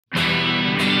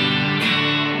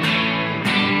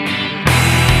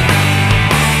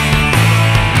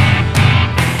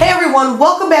everyone,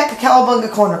 welcome back to Cowabunga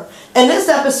Corner. In this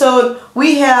episode,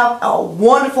 we have a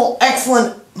wonderful,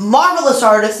 excellent, marvelous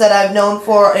artist that I've known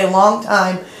for a long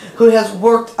time who has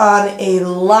worked on a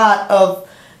lot of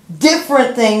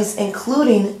different things,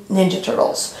 including Ninja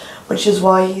Turtles, which is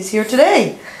why he's here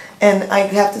today. And I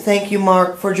have to thank you,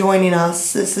 Mark, for joining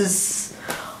us. This is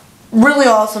really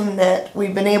awesome that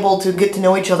we've been able to get to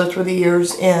know each other through the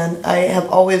years, and I have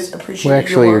always appreciated well,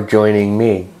 actually, your work. you're joining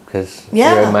me. Because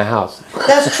you're in my house.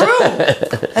 That's true.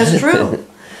 That's true.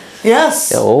 Yes.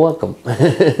 Yeah, well, welcome.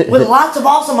 With lots of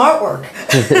awesome artwork.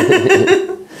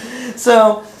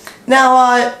 So,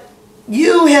 now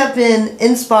you have been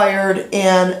inspired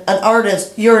and an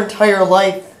artist your entire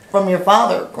life from your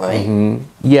father, right? Mm-hmm.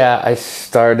 Yeah, I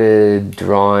started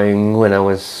drawing when I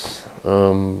was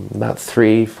about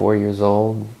 3-4 years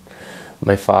old.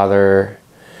 My father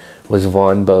was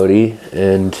Von Bode,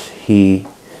 and he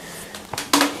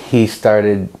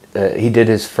started, he did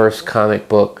his first comic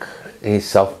book, he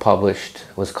self-published,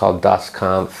 was called Das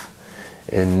Kampf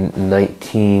in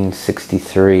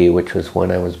 1963, which was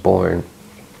when I was born.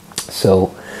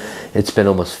 So it's been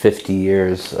almost 50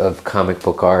 years of comic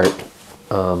book art,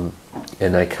 and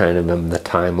I kind of am the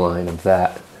timeline of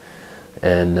that.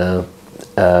 And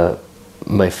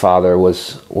my father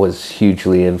was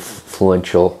hugely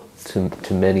influential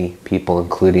to many people,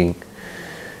 including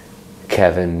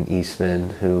Kevin Eastman,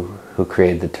 who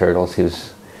created the Turtles. He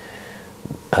was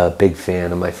a big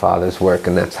fan of my father's work,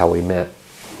 and that's how we met.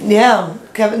 Yeah,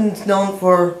 Kevin's known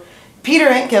for, Peter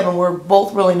and Kevin were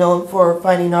both really known for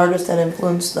finding artists that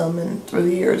influenced them and through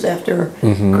the years after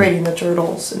creating the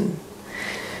Turtles. And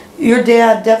your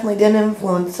dad definitely did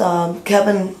influence.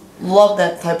 Kevin loved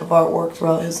that type of artwork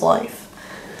throughout his life.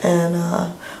 And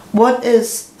what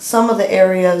is some of the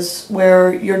areas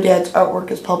where your dad's artwork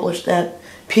is published that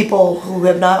people who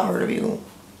have not heard of you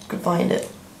could find it?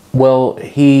 Well,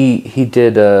 he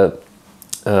did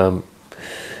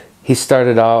he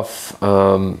started off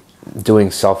doing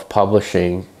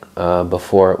self-publishing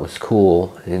before it was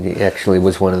cool, and he actually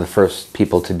was one of the first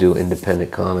people to do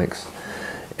independent comics,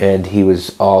 and he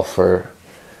was all for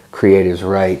creators'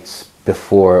 rights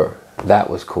before that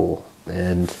was cool.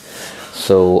 And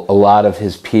so a lot of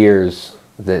his peers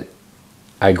that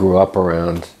I grew up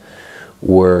around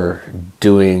were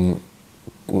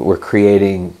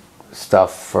creating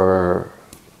stuff for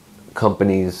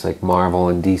companies like Marvel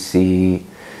and DC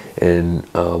and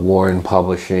Warren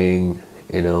Publishing,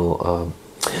 you know,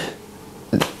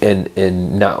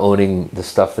 and not owning the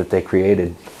stuff that they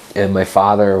created. And my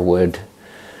father would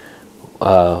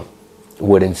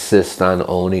insist on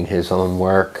owning his own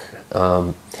work,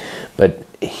 but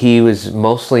he was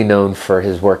mostly known for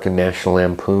his work in National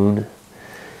Lampoon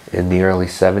in the early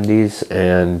 70s,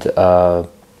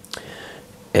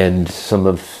 and some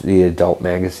of the adult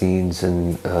magazines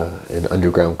and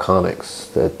underground comics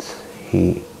that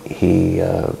he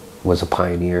was a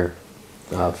pioneer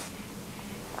of.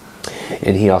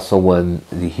 And he also won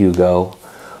the Hugo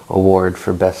Award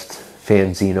for Best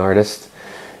Fanzine Artist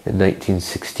in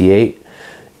 1968,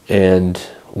 and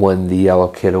won the Yellow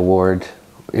Kid Award.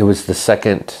 It was the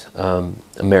second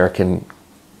American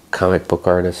comic book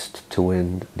artist to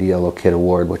win the Yellow Kid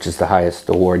Award, which is the highest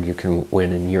award you can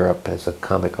win in Europe as a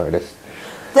comic artist.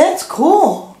 That's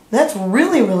cool. That's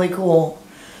really, really cool.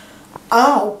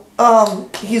 Oh,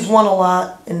 he's won a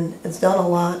lot and has done a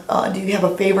lot. Do you have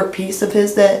a favorite piece of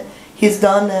his that he's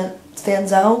done that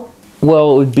stands out?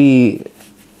 Well, it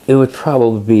would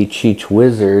probably be Cheech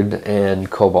Wizard and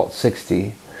Cobalt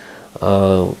 60.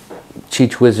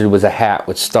 Cheech Wizard was a hat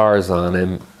with stars on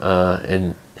him,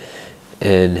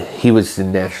 and he was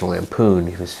in National Lampoon.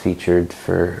 He was featured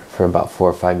for about 4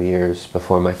 or 5 years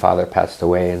before my father passed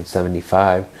away in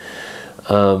 '75.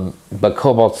 But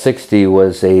Cobalt 60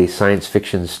 was a science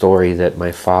fiction story that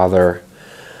my father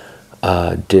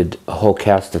did a whole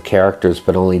cast of characters,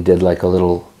 but only did like a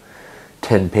little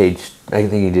 10-page, I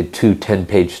think he did 2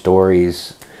 10-page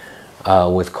stories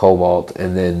with Cobalt,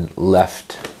 and then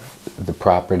left the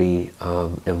property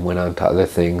and went on to other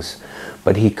things.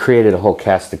 But he created a whole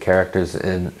cast of characters,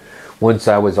 and once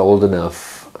I was old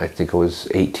enough, I think I was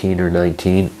 18 or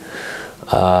 19,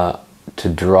 to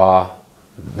draw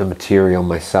the material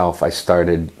myself, I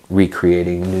started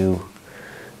recreating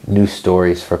new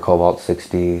stories for Cobalt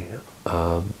 60,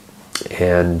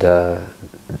 and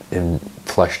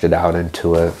fleshed it out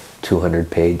into a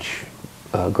 200-page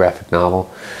graphic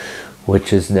novel,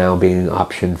 which is now being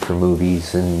optioned for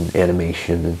movies and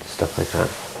animation and stuff like that.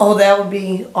 Oh, that would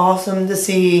be awesome to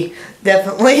see,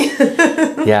 definitely.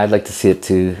 Yeah, I'd like to see it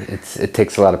too. It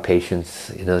takes a lot of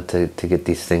patience, you know, to get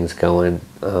these things going.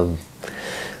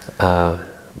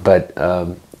 But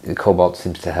Cobalt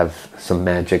seems to have some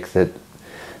magic that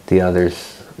the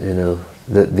others, you know,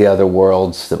 the other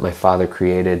worlds that my father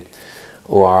created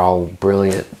are all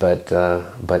brilliant, but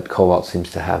Cobalt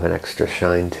seems to have an extra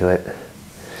shine to it.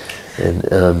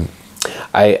 And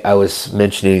I was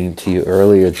mentioning to you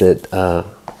earlier that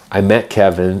I met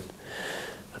Kevin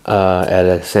at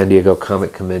a San Diego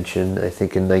comic convention, I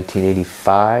think in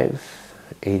 1985,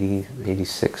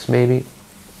 86 maybe.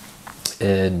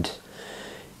 And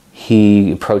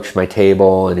he approached my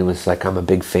table and he was like, I'm a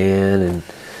big fan,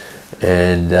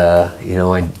 and you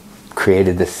know, I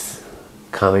created this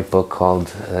comic book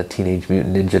called Teenage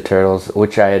Mutant Ninja Turtles,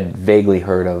 which I had vaguely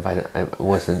heard of. I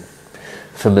wasn't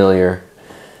familiar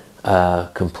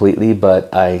completely, but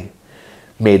I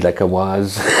made like I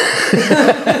was.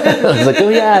 I was like, oh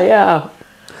yeah,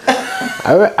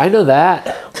 I know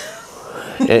that.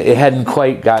 It hadn't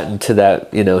quite gotten to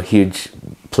that, you know, huge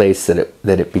place that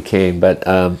it became, but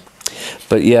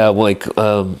yeah, like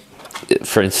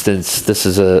for instance, this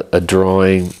is a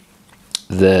drawing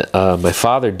that my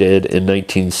father did in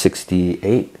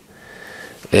 1968,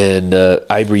 and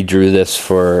I redrew this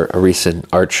for a recent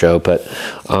art show, but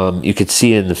you could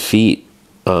see in the feet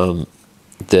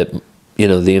that, you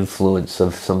know, the influence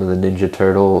of some of the Ninja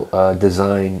Turtle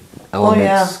design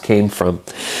elements came from,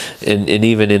 and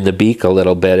even in the beak a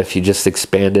little bit. If you just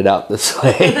expand it out this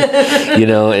way, you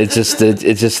know, it's just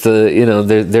you know,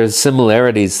 there's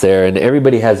similarities there, and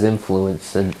everybody has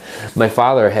influence. And my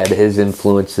father had his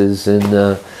influences in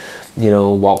you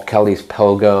know, Walt Kelly's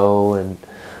Pogo, and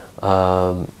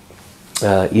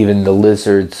even the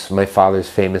lizards. My father's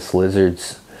famous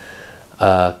lizards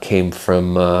came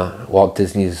from Walt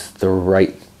Disney's The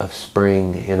Rite of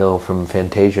Spring, you know, from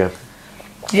Fantasia.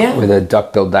 Yeah. Where the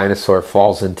duck-billed dinosaur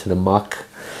falls into the muck.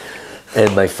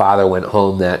 And my father went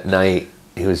home that night.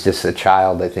 He was just a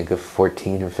child, I think of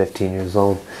 14 or 15 years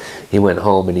old. He went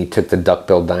home and he took the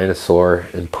duck-billed dinosaur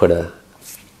and put a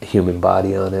human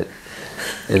body on it.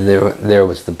 And there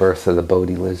was the birth of the Bode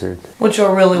lizard. Which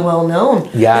are really well known.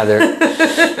 Yeah,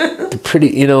 they're pretty,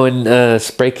 you know, in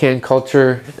spray can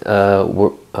culture,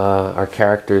 our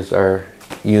characters are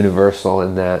universal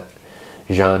in that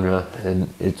genre, and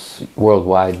it's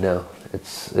worldwide now.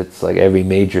 It's like every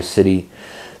major city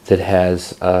that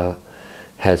has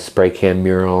spray can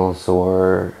murals,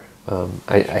 or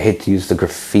I hate to use the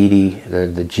graffiti,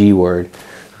 the G word,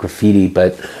 graffiti,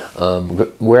 but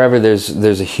wherever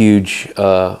there's a huge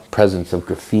presence of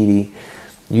graffiti,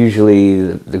 usually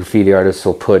the graffiti artists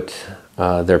will put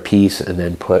their piece and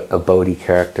then put a Bode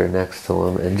character next to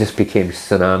them, and it just became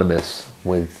synonymous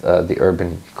with the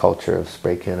urban culture of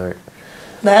spray can art.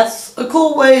 That's a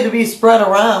cool way to be spread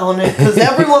around, because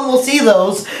everyone will see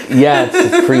those. Yeah,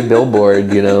 it's a free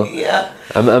billboard, you know. Yeah.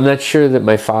 I'm not sure that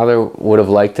my father would have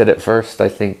liked it at first. I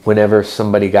think whenever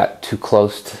somebody got too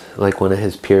close, like one of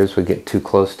his peers would get too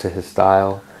close to his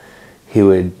style, he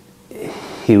would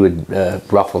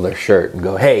ruffle their shirt and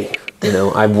go, hey, you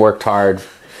know, I've worked hard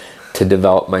to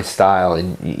develop my style,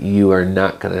 and you are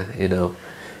not gonna, you know,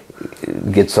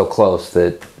 get so close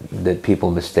that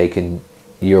people mistaken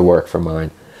your work for mine.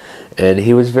 And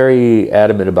he was very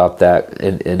adamant about that,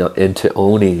 and into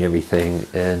owning everything,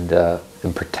 and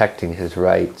protecting his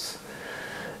rights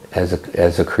as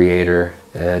a creator.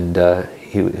 And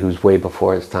he was way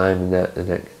before his time in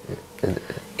that.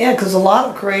 Yeah, because a lot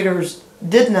of creators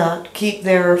did not keep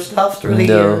their stuff through the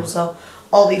years. So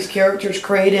all these characters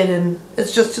created, and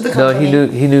it's just to the company. No,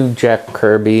 he knew Jack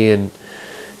Kirby, and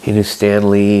he knew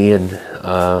Stan Lee,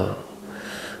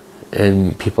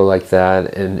 and people like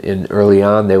that, and early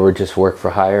on they were just work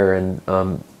for hire, and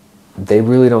they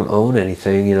really don't own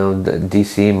anything. You know, the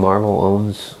DC, Marvel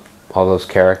owns all those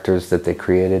characters that they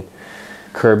created.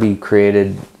 Kirby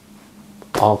created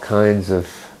all kinds of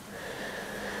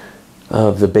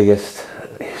the biggest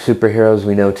superheroes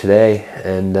we know today,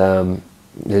 and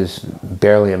there's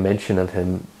barely a mention of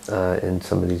him in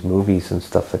some of these movies and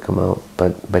stuff that come out,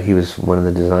 but he was one of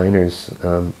the designers.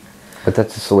 But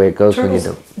that's just the way it goes. Turtles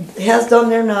when you do. Has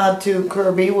done their nod to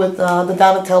Kirby with the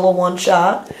Donatello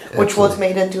one-shot, which was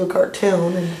made into a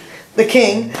cartoon, and the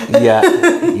King. Yeah,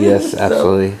 yes,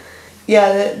 absolutely. So,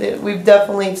 yeah, we've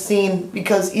definitely seen,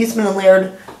 because Eastman and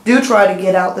Laird do try to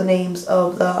get out the names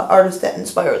of the artists that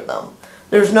inspired them.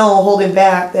 There's no holding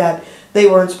back that they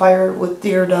were inspired with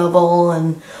Daredevil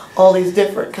and all these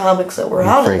different comics that were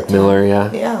out at the time. Frank Miller,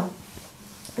 yeah. Yeah.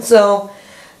 So,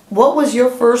 what was your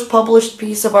first published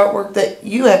piece of artwork that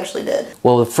you actually did?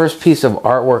 Well, the first piece of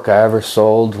artwork I ever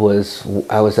sold was,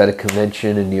 I was at a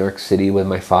convention in New York City with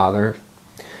my father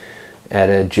at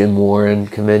a Jim Warren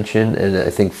convention, and I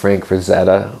think Frank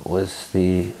Frazetta was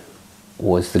the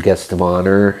guest of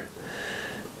honor.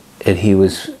 and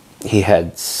he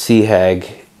had Sea Hag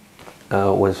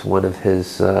was one of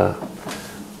his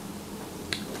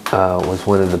was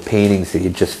one of the paintings that he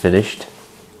had just finished,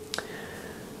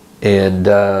 and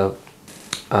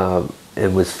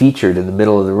was featured in the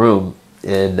middle of the room.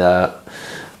 And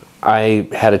I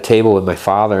had a table with my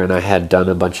father, and I had done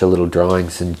a bunch of little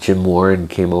drawings, and Jim Warren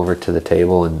came over to the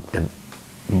table and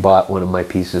bought one of my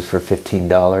pieces for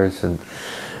 $15, and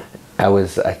I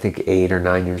was, I think, 8 or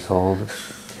 9 years old.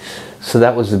 So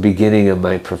that was the beginning of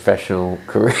my professional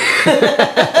career.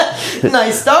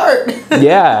 Nice start.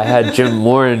 Yeah, I had Jim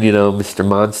Warren, you know, Mr.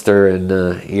 Monster and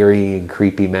Eerie and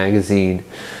Creepy magazine.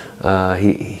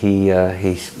 He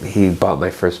bought my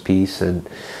first piece, and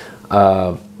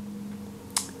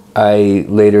I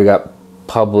later got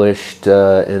published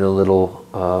in a little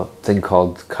thing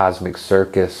called Cosmic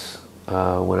Circus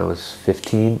when I was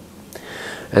 15,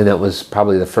 and that was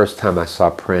probably the first time I saw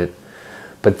print.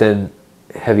 But then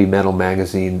Heavy Metal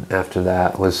magazine after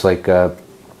that was like at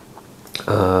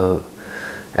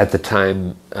the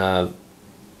time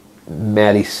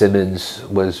Matty Simmons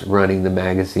was running the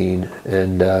magazine,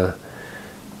 and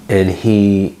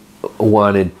he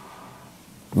wanted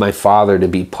my father to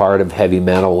be part of Heavy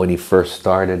Metal when he first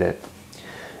started it.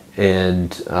 And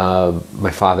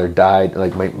my father died.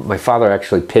 Like my father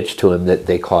actually pitched to him that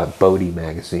they call it Bode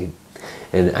magazine,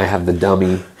 and I have the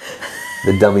dummy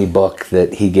book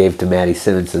that he gave to Matty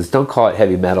Simmons. Says, don't call it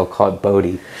Heavy Metal, call it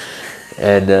Bode.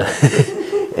 And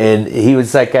and he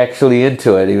was like actually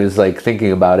into it. He was like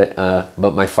thinking about it.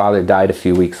 But my father died a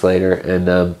few weeks later, and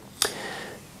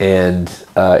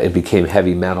it became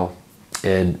Heavy Metal.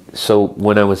 And so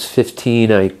when I was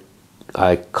 15,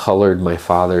 I colored my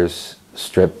father's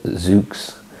strip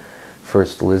Zooks,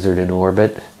 First Lizard in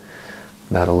Orbit,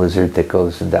 about a lizard that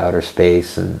goes into outer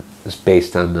space, and it's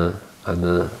based on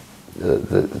the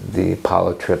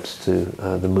Apollo trips to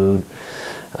the moon.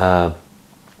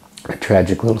 A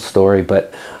tragic little story,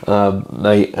 but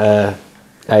I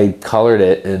colored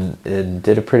it and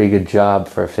did a pretty good job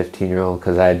for a 15-year-old,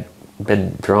 because I'd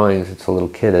been drawing since a little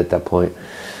kid at that point.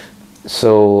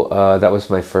 So that was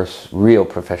my first real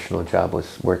professional job,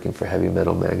 was working for Heavy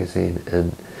Metal magazine,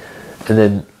 and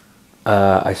then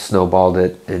I snowballed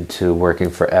it into working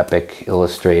for Epic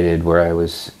Illustrated, where I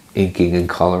was inking and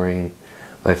coloring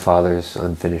my father's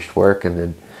unfinished work, and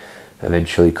then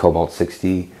eventually Cobalt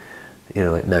 60. You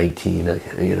know, at 19,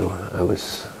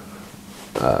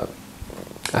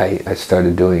 I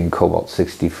started doing Cobalt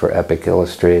 60 for Epic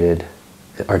Illustrated.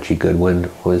 Archie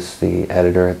Goodwin was the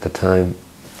editor at the time,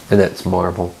 and that's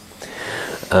Marvel.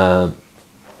 So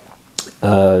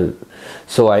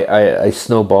I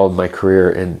snowballed my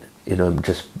career, and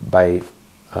just by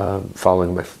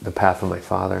following the path of my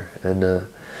father, and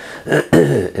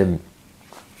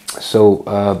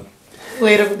so.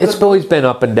 It's always been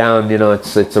up and down,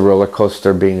 it's a roller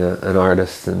coaster being an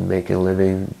artist and making a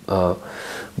living.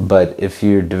 But if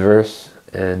you're diverse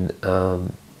and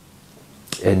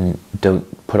don't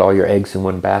put all your eggs in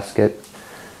one basket,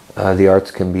 the arts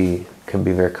can be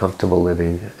very comfortable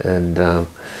living. And I've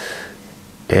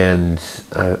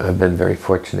been very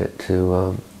fortunate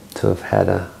to have had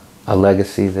a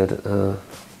legacy that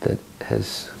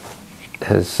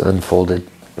has unfolded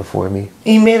before me.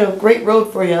 He made a great road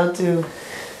for you to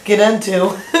get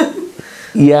into.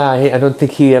 Yeah, I don't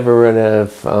think he ever would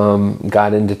have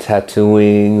got into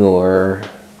tattooing or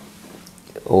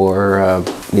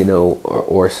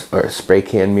spray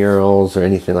can murals or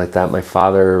anything like that. My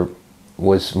father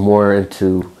was more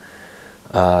into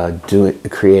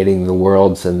creating the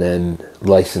worlds and then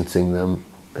licensing them,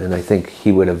 and I think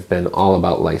he would have been all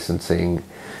about licensing.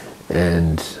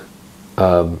 And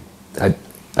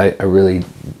I really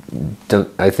don't.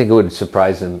 I think it would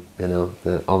surprise him,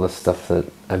 all the stuff that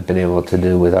I've been able to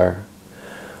do with our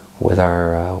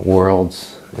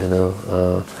worlds.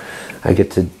 I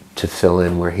get to fill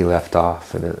in where he left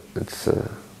off, and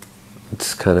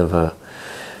it's kind of a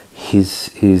he's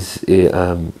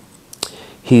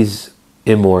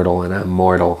immortal and I'm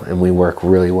mortal, and we work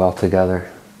really well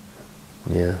together.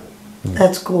 Yeah,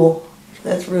 that's cool.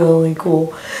 That's really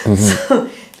cool. Mm-hmm. So,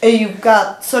 you've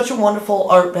got such a wonderful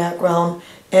art background,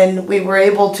 and we were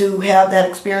able to have that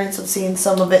experience of seeing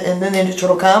some of it in the Ninja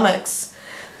Turtle comics.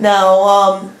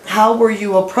 Now, how were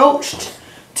you approached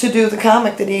to do the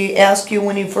comic? Did he ask you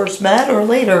when you first met, or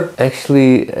later?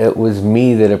 Actually, it was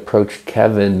me that approached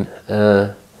Kevin.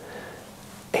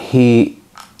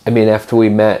 After we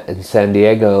met in San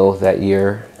Diego that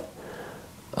year,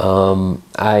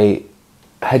 I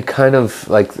had kind of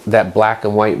like that black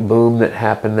and white boom that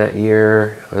happened that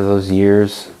year, or those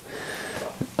years,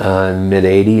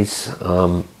 mid-'80s.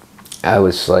 I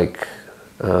was like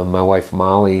my wife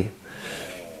Molly,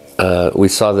 we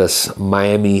saw this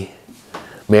Miami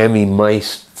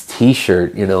Mice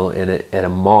T-shirt, you know, at a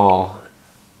mall,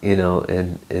 you know,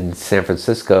 in San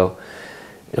Francisco,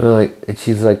 and we're like, and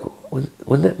she's like,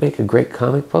 wouldn't that make a great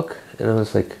comic book? And I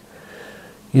was like,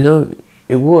 you know,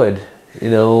 it would, you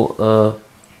know,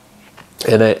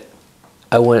 and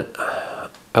I went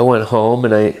home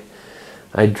and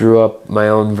I drew up my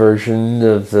own version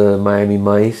of the Miami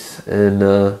Mice, and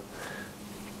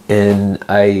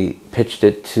I pitched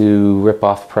it to Rip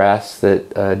Off Press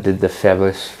that did the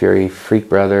Fabulous Fury Freak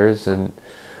Brothers, and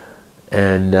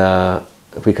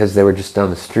because they were just down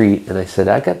the street, and I said,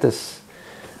 I got this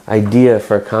idea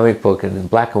for a comic book, and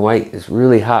black and white is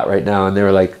really hot right now, and they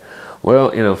were like,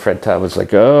 well, you know, Fred Todd was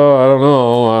like, oh, I don't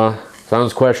know,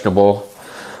 sounds questionable,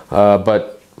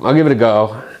 but I'll give it a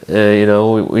go. You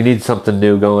know, we need something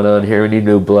new going on here. We need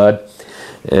new blood,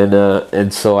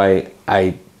 and so I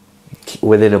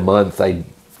within a month I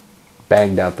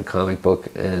banged out the comic book,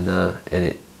 and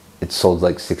it sold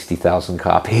like 60,000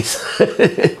 copies,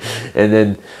 and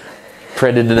then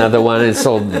printed another one and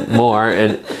sold more,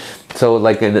 and so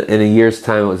like in a year's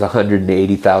time it was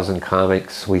 180,000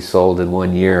 comics we sold in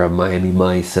 1 year of Miami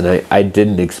Mice, and I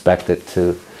didn't expect it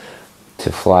to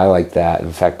fly like that.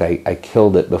 In fact, I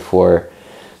killed it before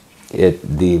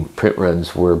the print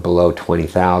runs were below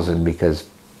 20,000, because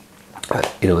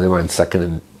you know, they were on second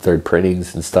and third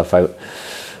printings and stuff.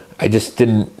 I just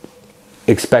didn't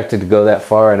expect it to go that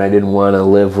far, and I didn't want to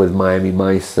live with Miami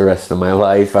Mice the rest of my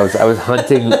life. I was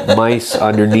hunting mice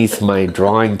underneath my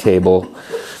drawing table.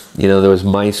 You know, there was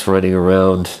mice running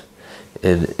around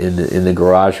in the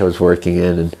garage I was working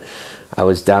in, and I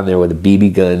was down there with a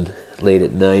BB gun late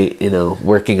at night, you know,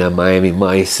 working on Miami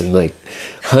Mice and like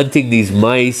hunting these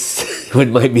mice with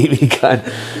my BB gun.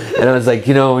 And I was like,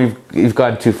 you know, we've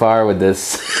gone too far with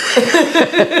this.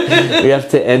 We have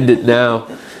to end it now.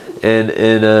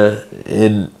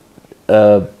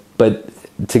 But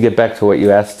to get back to what you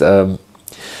asked,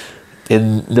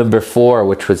 in number 4,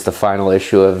 which was the final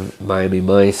issue of Miami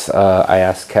Mice, I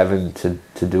asked Kevin to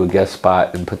do a guest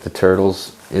spot and put the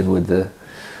Turtles in with the,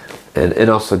 and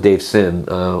also Dave Sim.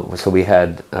 So we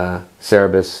had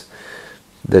Cerebus,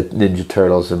 the Ninja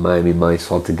Turtles, and Miami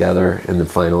Mice all together in the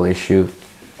final issue,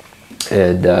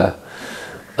 and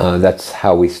that's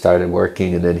how we started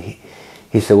working. And then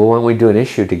he said, well, why don't we do an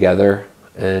issue together?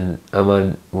 And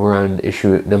we're on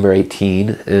issue number 18,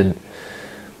 and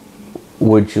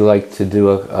would you like to do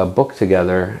a book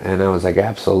together? And I was like,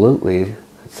 absolutely.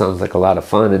 It sounds like a lot of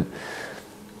fun. And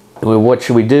well, what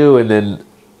should we do? And then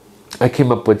I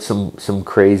came up with some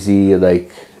crazy,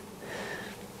 like,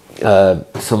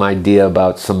 some idea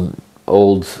about some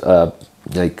old,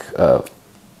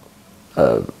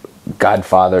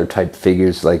 Godfather type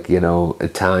figures, like, you know,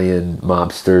 Italian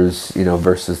mobsters, you know,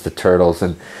 versus the Turtles.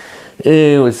 And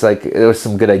it was like, there was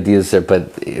some good ideas there,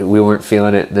 but we weren't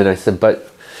feeling it. And then I said, but,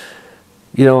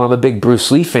 you know, I'm a big Bruce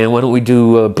Lee fan. Why don't we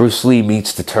do Bruce Lee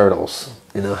meets the Turtles?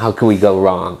 You know, how can we go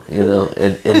wrong? You know,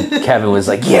 and Kevin was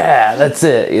like, yeah, that's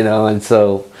it. You know, and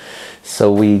so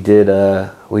we did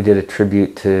a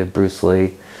tribute to Bruce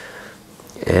Lee,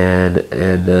 and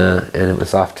it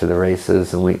was off to the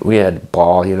races. And we had a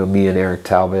ball. You know, me and Eric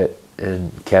Talbot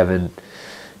and Kevin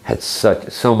had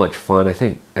so much fun. I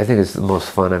think it's the most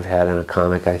fun I've had in a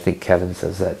comic. I think Kevin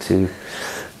says that too.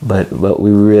 But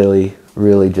we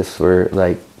really just were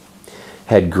like,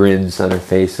 had grins on our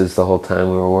faces the whole time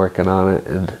we were working on it.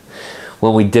 And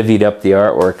when we divvied up the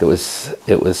artwork,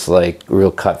 it was like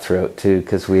real cutthroat too,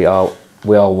 because we all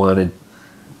wanted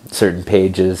certain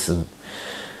pages, and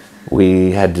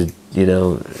we had to, you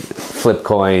know, flip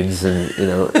coins, and, you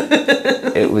know,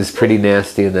 it was pretty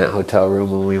nasty in that hotel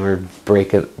room when we were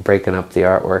breaking up the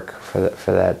artwork for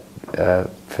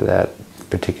that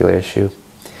particular issue.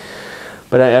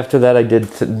 But after that, I did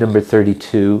number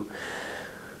 32,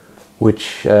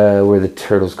 which where the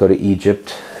Turtles go to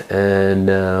Egypt, and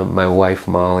my wife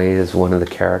Molly is one of the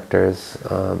characters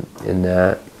in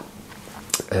that.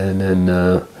 And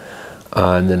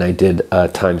then I did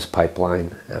Time's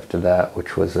Pipeline after that,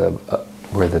 which was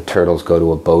where the Turtles go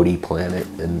to a Bode planet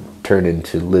and turn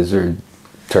into lizard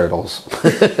turtles.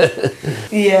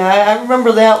 Yeah, I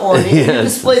remember that one. You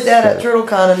displayed that at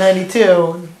TurtleCon in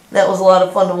 '92. That was a lot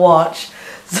of fun to watch.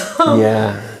 So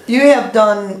yeah, you have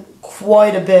done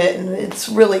quite a bit, and it's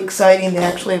really exciting to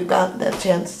actually have gotten that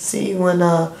chance to see you in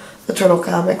the Turtle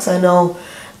Comics. I know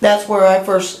that's where I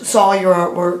first saw your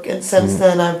artwork, and since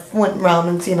then I've went around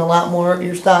and seen a lot more of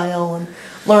your style and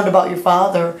learned about your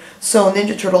father. So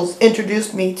Ninja Turtles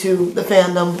introduced me to the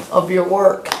fandom of your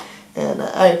work, and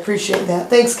I appreciate that.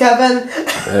 Thanks, Kevin.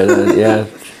 Yeah,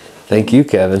 Thank you,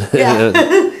 Kevin. Yeah.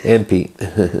 And Pete.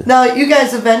 Now, you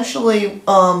guys eventually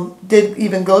did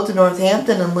even go to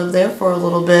Northampton and live there for a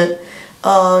little bit.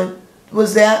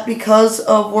 Was that because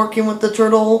of working with the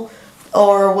turtle,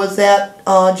 or was that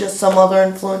just some other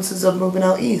influences of moving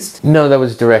out east? No, that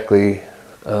was directly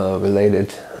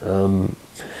related.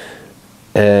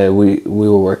 We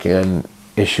were working on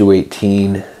issue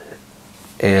 18,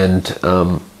 and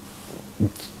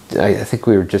I think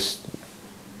we were just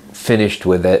finished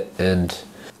with it, and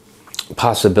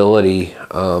possibility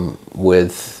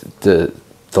with the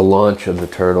launch of the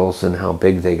Turtles and how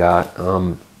big they got,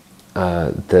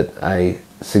 that I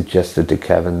suggested to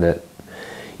Kevin that,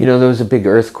 you know, there was a big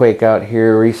earthquake out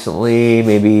here recently,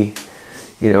 maybe,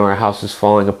 you know, our house is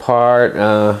falling apart,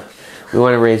 we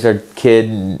want to raise our kid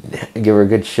and give her a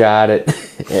good shot at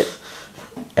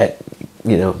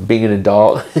you know, being an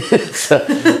adult.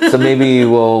 so maybe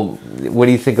what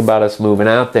do you think about us moving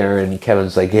out there? And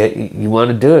Kevin's like, yeah, you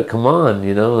want to do it? Come on,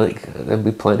 you know, like there'll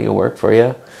be plenty of work for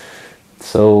you.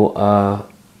 So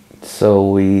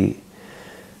we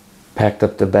packed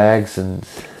up the bags and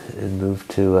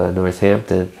moved to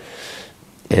Northampton,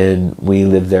 and we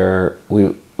lived there.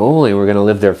 We only were going to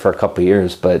live there for a couple of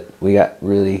years, but we got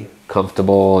really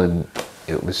comfortable, and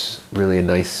it was really a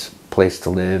nice place to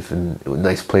live and a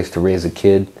nice place to raise a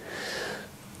kid.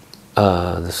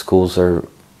 The schools are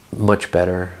much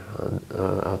better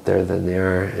out there than they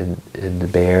are in the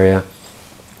Bay Area.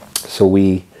 So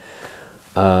we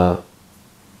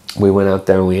went out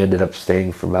there and we ended up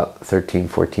staying for about 13,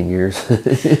 14 years.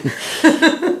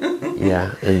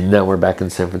 Yeah, and now we're back in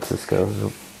San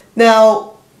Francisco.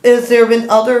 Now, has there been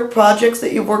other projects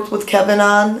that you've worked with Kevin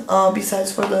on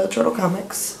besides for the Turtle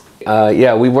comics?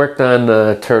 Yeah, we worked on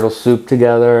Turtle Soup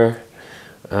together.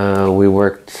 We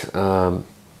worked,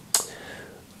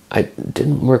 I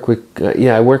didn't work with,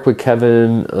 yeah, I worked with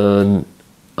Kevin on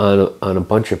a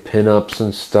bunch of pinups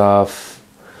and stuff.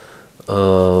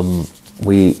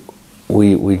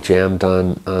 We jammed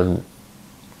on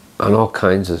all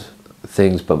kinds of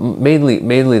things, but mainly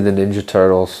the Ninja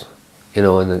Turtles, you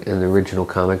know, in the original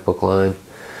comic book line,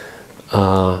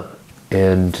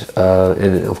 and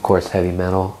of course Heavy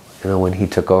Metal. You know, when he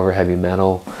took over Heavy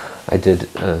Metal, I did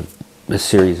a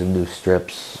series of new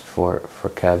strips for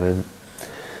Kevin.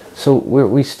 So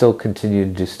we still continue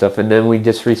to do stuff, and then we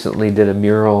just recently did a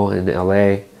mural in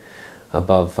LA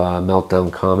above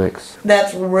Meltdown Comics.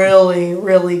 That's really,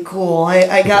 really cool.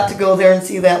 I got to go there and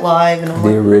see that live. And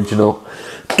the original,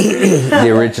 the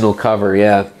original cover,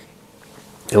 yeah.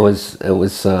 It was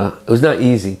not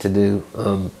easy to do,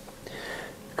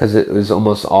 because it was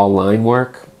almost all line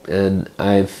work, and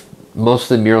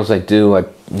most of the murals I do, I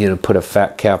put a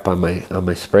fat cap on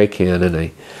my spray can, and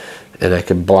I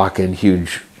could block in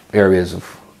huge areas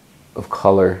of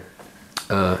color,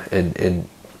 and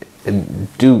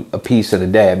do a piece in a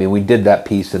day. I mean, we did that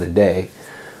piece in a day,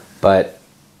 but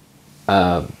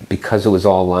because it was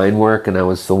all line work, and I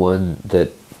was the one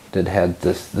that had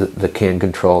the can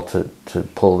control to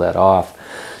pull that off,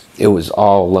 it was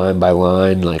all line by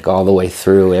line, like all the way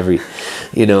through every,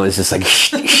 it's just like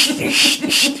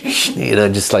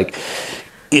just like,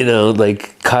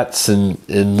 like cuts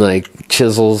and like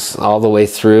chisels all the way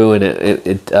through, and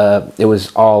it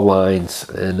was all lines,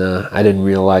 and I didn't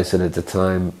realize it at the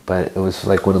time, but it was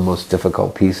like one of the most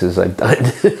difficult pieces I've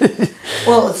done.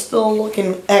 Well, it's still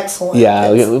looking excellent.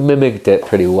 Yeah, we mimicked it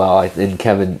pretty well, and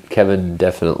Kevin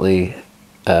definitely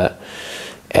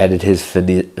added his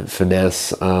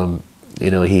finesse.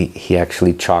 He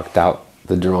actually chalked out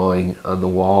the drawing on the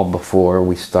wall before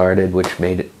we started, which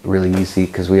made it really easy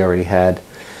because we already had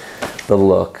the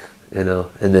look, and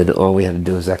then all we had to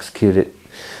do was execute it.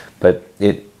 But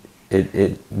the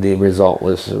result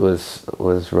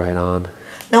was right on.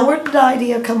 Now, where did the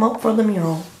idea come up for the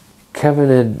mural?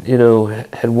 Kevin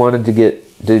had wanted to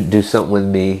do something with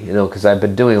me, because I've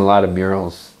been doing a lot of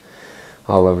murals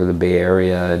all over the Bay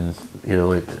Area, and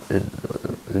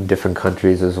in different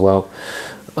countries as well.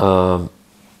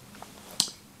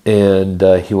 And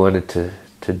he wanted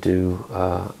to do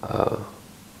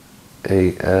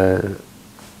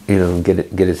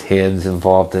get his hands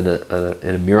involved in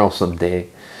a mural someday,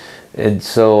 and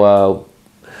so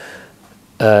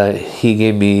he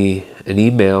gave me an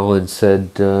email and said,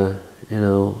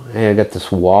 hey, I got this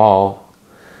wall,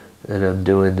 and I'm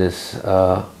doing this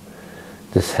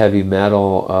heavy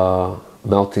metal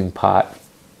melting pot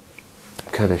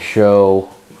kind of show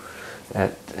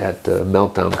at the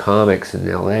Meltdown Comics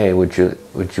in LA. Would you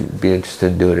be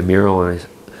interested in doing a mural? And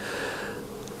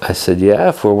I said, yeah,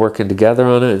 if we're working together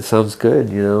on it, it sounds good,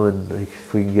 and like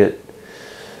if we can get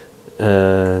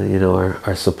you know,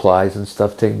 our supplies and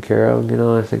stuff taken care of, you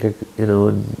know, I think, you know,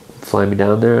 and fly me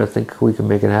down there, I think we can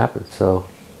make it happen. So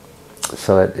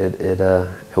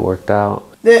it worked out.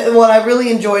 What I really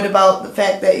enjoyed about the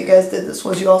fact that you guys did this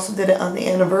was you also did it on the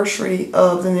anniversary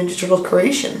of the Ninja Turtles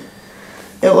creation.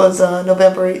 It was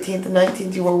November 18th and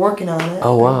 19th you were working on it.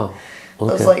 Oh, wow. Okay.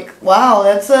 I was like, wow,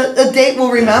 that's a date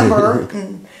we'll remember.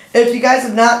 And if you guys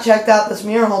have not checked out this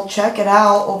mural, check it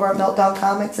out over at Meltdown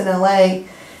Comics in LA.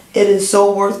 It is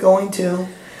so worth going to.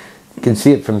 You can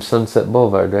see it from Sunset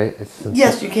Boulevard, right?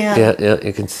 Yes, you can. Yeah,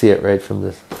 you can see it right from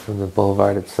the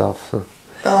boulevard itself. So.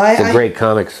 Oh, It's a great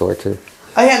comic store, too.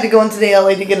 I had to go into the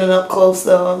LA to get it up close,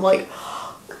 though. I'm like,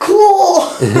 cool!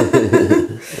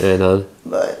 And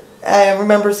But I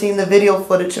remember seeing the video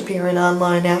footage appearing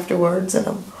online afterwards,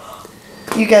 and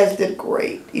you guys did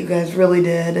great. You guys really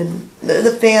did, and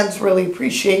the fans really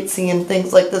appreciate seeing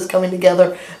things like this coming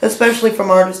together, especially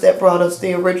from artists that brought us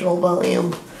the original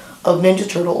volume of Ninja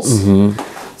Turtles. Mm-hmm.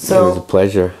 So, it was a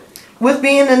pleasure. With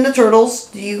being into Turtles,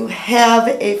 do you have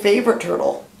a favorite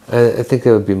turtle? I think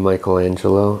it would be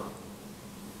Michelangelo.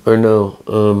 Or no,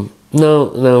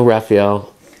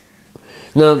 Raphael.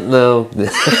 No, no, no,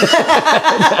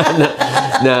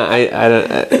 I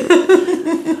don't.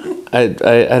 I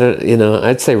don't. You know,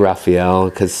 I'd say Raphael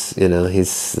because you know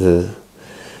he's the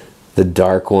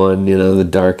dark one. You know, the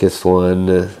darkest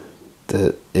one.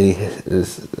 I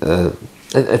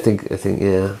think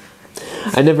yeah.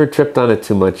 I never tripped on it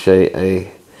too much.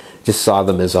 I just saw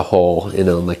them as a whole, you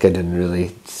know, like I didn't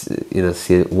really, you know,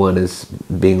 see one as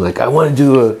being like, I want to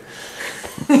do a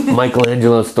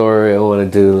Michelangelo story, I want to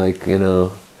do like, you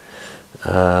know,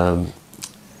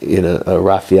 a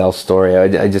Raphael story.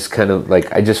 I just kind of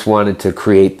like, I just wanted to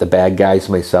create the bad guys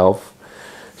myself.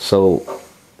 So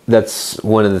that's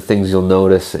one of the things you'll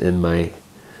notice in my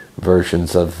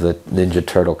versions of the Ninja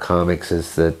Turtle comics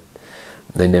is that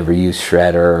they never use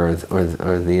Shredder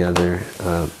or the other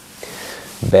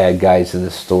bad guys in the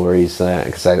stories,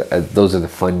 because those are the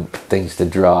fun things to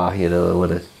draw. You know, I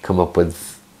want to come up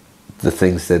with the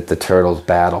things that the turtles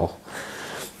battle,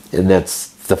 and that's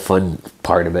the fun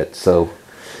part of it. So,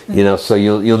 you know, so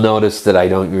you'll notice that I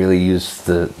don't really use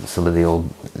some of the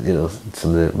old, you know,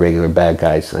 some of the regular bad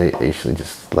guys. I usually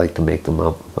just like to make them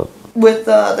up. With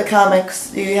the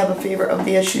comics, do you have a favorite of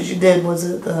the issues you did? Was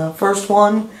it the first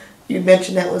one? You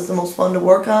mentioned that was the most fun to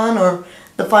work on, or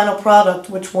the final product,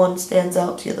 which one stands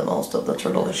out to you the most of the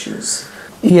turtle issues?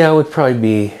 Yeah, it would probably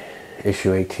be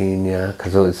issue 18, yeah,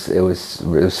 because it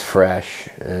was fresh,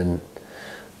 and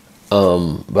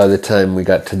by the time we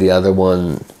got to the other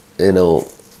one, you know,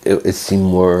 it seemed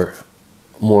more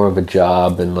of a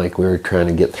job, and like we were trying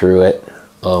to get through it.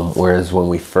 Whereas when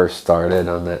we first started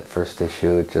on that first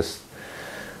issue, it just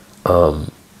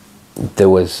there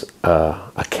was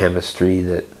a chemistry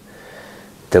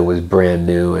that was brand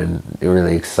new and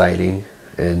really exciting,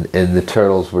 and the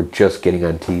turtles were just getting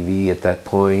on TV at that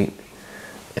point,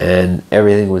 and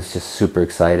everything was just super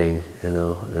exciting, you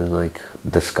know, and like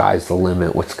the sky's the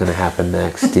limit, what's going to happen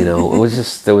next, you know. It was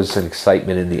just, there was an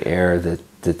excitement in the air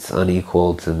that's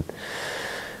unequaled, and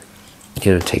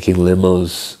you know, taking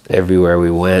limos everywhere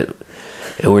we went,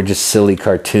 and we're just silly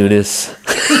cartoonists.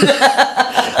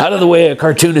 Out of the way, a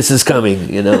cartoonist is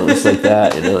coming, you know. It's like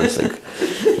that, you know.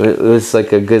 It was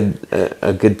like a good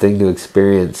thing to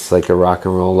experience, like a rock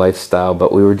and roll lifestyle.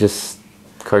 But we were just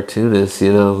cartoonists,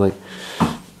 you know, like,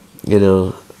 you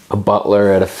know, a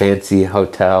butler at a fancy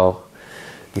hotel,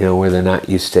 you know, where they're not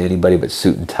used to anybody but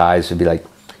suit and ties, would be like,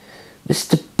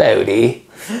 "Mr. Bode,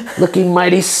 looking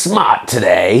mighty smart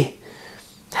today.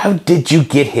 How did you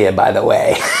get here, by the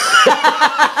way?"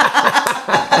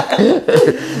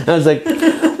 I was like,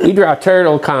 "We draw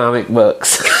turtle comic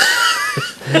books."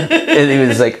 And he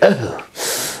was like, oh.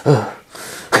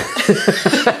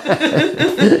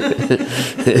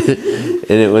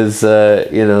 And it was,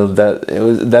 you know,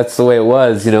 that's the way it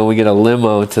was. You know, we get a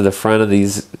limo to the front of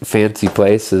these fancy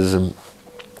places, and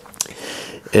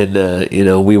you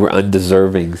know, we were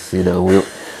undeservings. You know,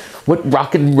 what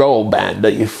rock and roll band are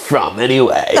you from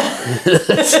anyway?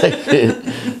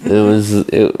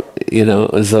 You know,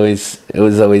 it was always,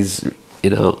 you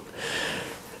know,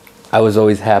 I was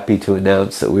always happy to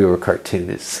announce that we were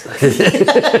cartoonists.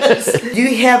 Do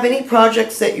you have any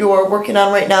projects that you are working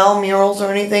on right now, murals or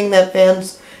anything that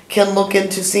fans can look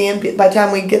into seeing by the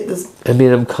time we get this? I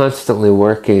mean, I'm constantly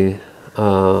working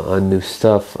on new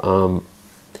stuff. I'm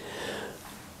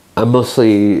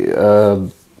mostly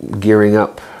gearing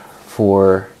up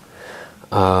for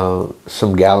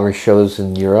some gallery shows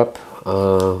in Europe.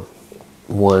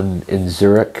 One in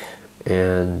Zurich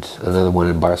and another one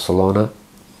in Barcelona.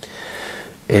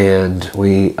 And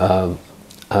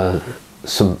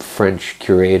some French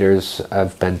curators.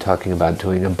 I've been talking about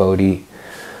doing a Bode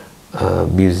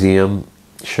museum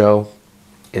show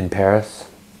in Paris.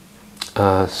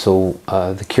 So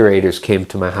the curators came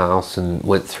to my house and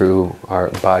went through our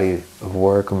body of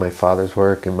work, and my father's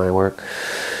work and my work,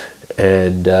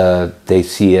 and they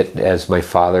see it as my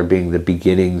father being the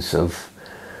beginnings of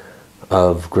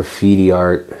graffiti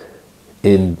art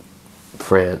in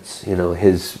France. You know,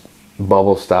 his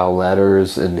bubble style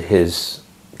letters and his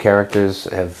characters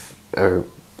are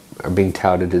being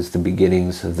touted as the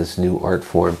beginnings of this new art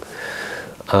form,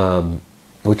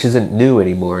 which isn't new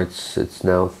anymore. It's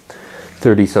now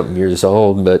 30-something years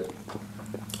old, but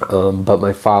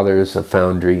my father is a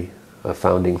founding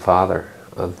father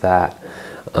of that.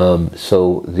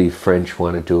 So the French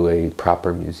want to do a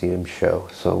proper museum show.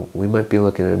 So we might be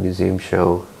looking at a museum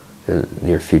show in the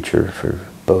near future for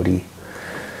Bode.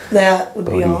 That would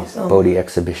be awesome. Bode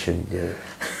exhibition, yeah.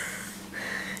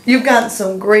 You've gotten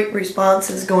some great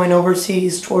responses going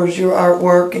overseas towards your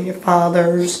artwork and your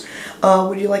father's.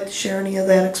 Would you like to share any of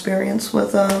that experience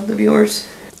with the viewers?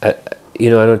 You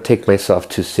know, I don't take myself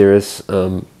too serious,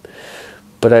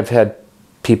 but I've had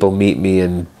people meet me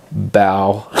and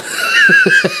bow.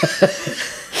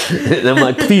 And I'm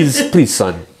like, please,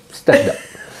 son, stand up.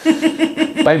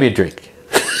 Buy me a drink.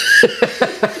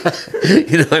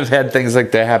 You know, I've had things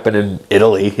like that happen in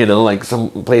Italy, you know, like some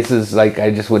places like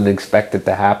I just wouldn't expect it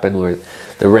to happen, where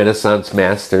the Renaissance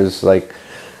masters like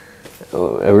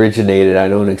originated. I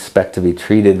don't expect to be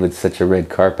treated with such a red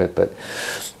carpet, but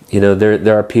you know,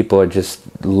 there are people that just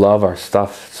love our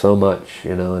stuff so much,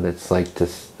 you know, and it's like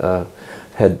just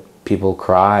had people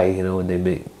cry, you know, when they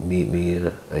meet me,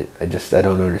 and I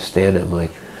don't understand it. I'm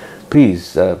like,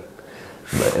 please,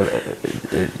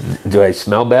 do I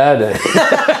smell bad?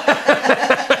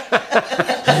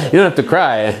 You don't have to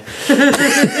cry.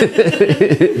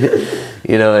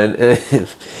 You know, and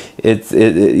it's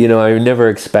you know, I never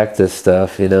expect this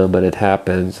stuff, you know, but it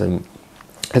happens, and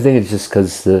I think it's just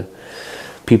because the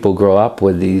people grow up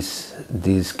with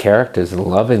these characters and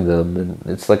loving them, and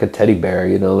it's like a teddy bear,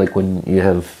 you know, like when you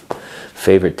have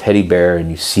favorite teddy bear and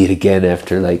you see it again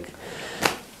after like,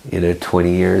 you know,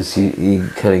 20 years, you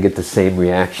kind of get the same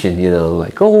reaction, you know,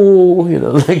 like, oh, you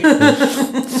know, like,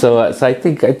 so I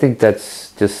think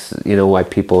that's just, you know, why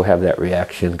people have that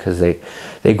reaction, because they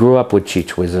grew up with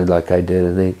Cheech Wizard like I did,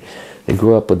 and they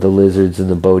grew up with the lizards and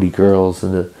the Bode girls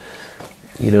and the,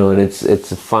 you know, and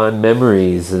it's fond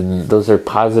memories, and those are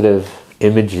positive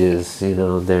images, you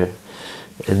know,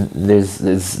 and there's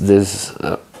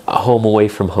a home away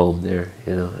from home there,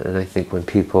 you know, and I think when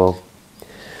people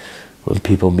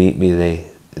meet me,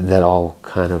 that all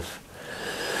kind of,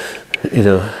 you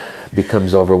know,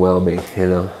 becomes overwhelming, you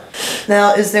know.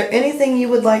 Now, is there anything you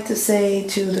would like to say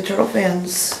to the Turtle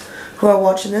fans who are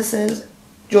watching this and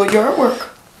enjoyed your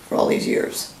artwork for all these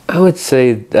years? I would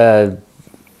say that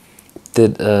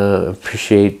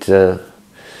appreciate the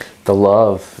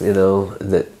love, you know,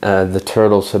 that the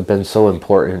Turtles have been so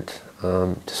important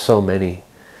to so many,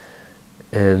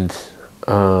 and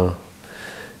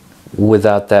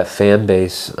without that fan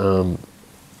base,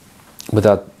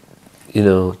 without, you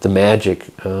know, the magic,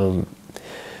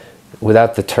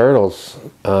 without the Turtles,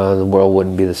 the world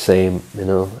wouldn't be the same, you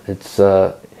know.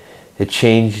 It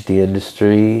changed the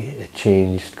industry, it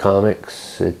changed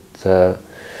comics, it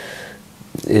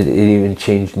even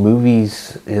changed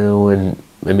movies, you know, and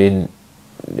I mean,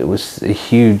 it was a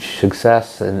huge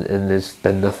success, and there's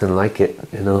been nothing like it,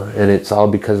 you know, and it's all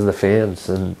because of the fans,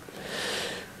 and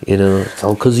you know, it's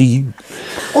all because of you.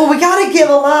 Well, we gotta give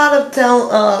a lot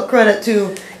of credit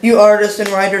to you artists and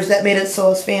writers that made it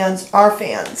so us fans are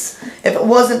fans. If it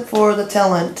wasn't for the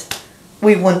talent,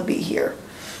 we wouldn't be here.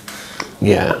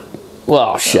 Yeah.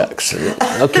 Well, shucks.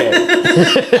 Okay.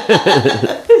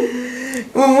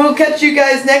 We'll catch you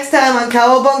guys next time on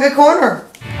Cowabunga Corner.